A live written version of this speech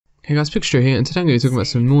Hey guys, Picture here, and today I'm going to be talking about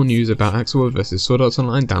some more news about Accel vs Sword Art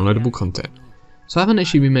Online downloadable content. So I haven't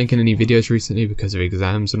actually been making any videos recently because of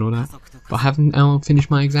exams and all that, but I haven't now finished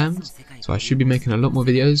my exams, so I should be making a lot more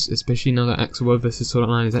videos, especially now that Accel vs Sword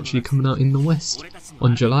Art Online is actually coming out in the West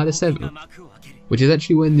on July the 7th, which is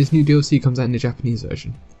actually when this new DLC comes out in the Japanese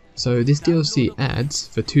version. So this DLC adds,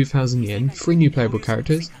 for 2,000 yen, 3 new playable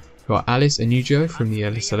characters, who are Alice and Yujiro from the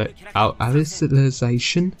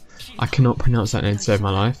Alicization. I cannot pronounce that name to save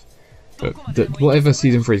my life, but whatever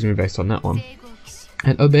season 3 is going to be based on that one.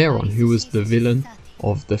 And Oberon, who was the villain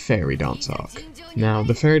of the Fairy Dance arc. Now,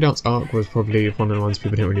 the Fairy Dance arc was probably one of the ones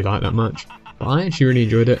people didn't really like that much, but I actually really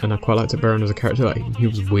enjoyed it, and I quite liked Oberon as a character. Like, he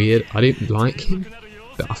was weird. I didn't like him,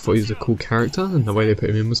 but I thought he was a cool character, and the way they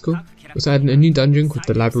put him in was cool. Also added a new dungeon called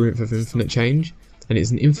the Labyrinth of Infinite Change, and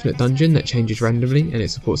it's an infinite dungeon that changes randomly, and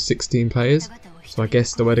it supports 16 players. So I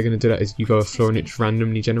guess the way they're going to do that is you go a floor and it just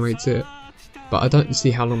randomly generates it. But I don't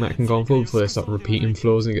see how long that can go on for before they start repeating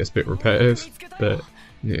floors and it gets a bit repetitive. But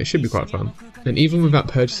yeah, it should be quite fun. And even without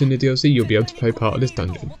purchasing the DLC, you'll be able to play part of this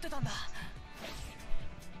dungeon.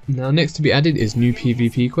 Now, next to be added is new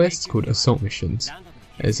PvP quests called Assault Missions.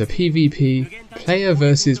 There's a PvP player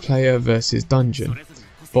versus dungeon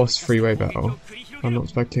boss freeway battle,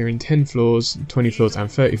 unlocked by clearing 10 floors, 20 floors and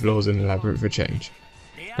 30 floors in the Labyrinth of Change.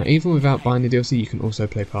 Now, even without buying the DLC, you can also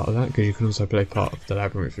play part of that, because you can also play part of the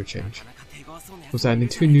Labyrinth of Change. Also adding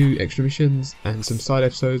 2 new extra missions and some side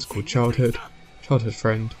episodes called Childhood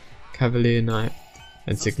Friend, Cavalier Knight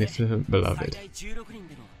and Significant Beloved.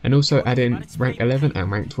 And also adding rank 11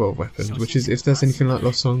 and rank 12 weapons, which is, if there's anything like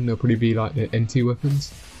Lost Song, they'll probably be like the NT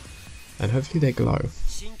weapons. And hopefully they glow.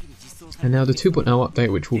 And now the 2.0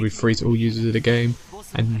 update, which will be free to all users of the game,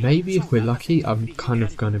 and maybe if we're lucky, I'm kind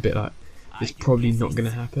of going a bit like, it's probably not going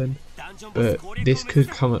to happen, but this could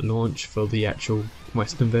come at launch for the actual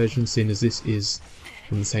Western version, seeing as this is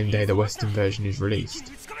on the same day the Western version is released,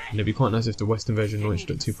 and it'd be quite nice if the Western version launched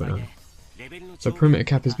at 2.0. So perimeter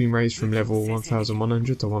cap has been raised from level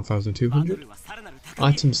 1100 to 1200.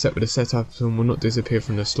 Items set with a set item will not disappear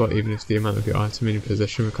from the slot even if the amount of your item in your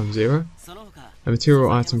possession becomes 0. A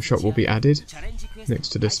material item shop will be added next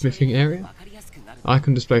to the smithing area.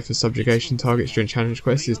 Icon display for subjugation targets during challenge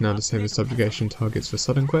quests is now the same as subjugation targets for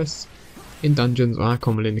sudden quests. In dungeons, an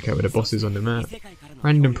icon will indicate where the boss is on the map.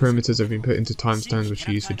 Random perimeters have been put into time stones which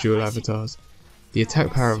are used for dual avatars. The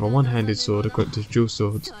attack power of a one-handed sword equipped as dual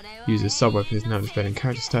swords used as sub-weapon is now displayed in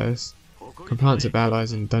character status. Compliance of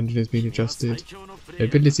allies in the dungeon has been adjusted. The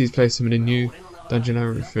abilities play some of the new dungeon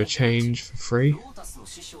labyrinth for change for free,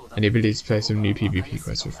 and the ability to play some new PvP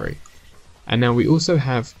quests for free. And now we also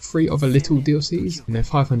have 3 other little DLCs, and they're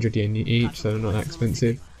 500 yen each, so they're not that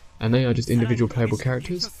expensive, and they are just individual playable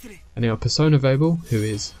characters. And they are Persona Vable, who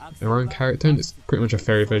is her own character, and it's pretty much a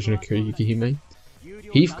fairy version of Kirihime.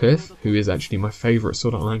 Heathcliff, who is actually my favourite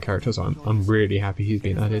Sword Art Online character, so I'm really happy he's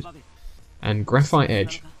been added. And Graphite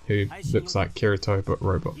Edge, who looks like Kirito but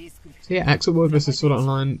robot. So yeah, Accel vs Sword Art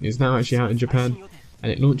Online is now actually out in Japan,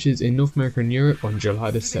 and it launches in North America and Europe on July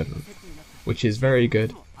the 7th, which is very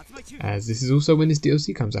good, as this is also when this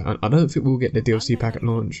DLC comes out. And I don't think we'll get the DLC pack at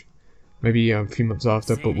launch, maybe a few months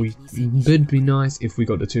after, but it would be nice if we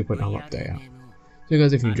got the 2.0 update out. So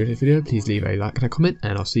guys, if you enjoyed this video, please leave a like and a comment,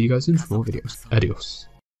 and I'll see you guys soon for more videos. Adios.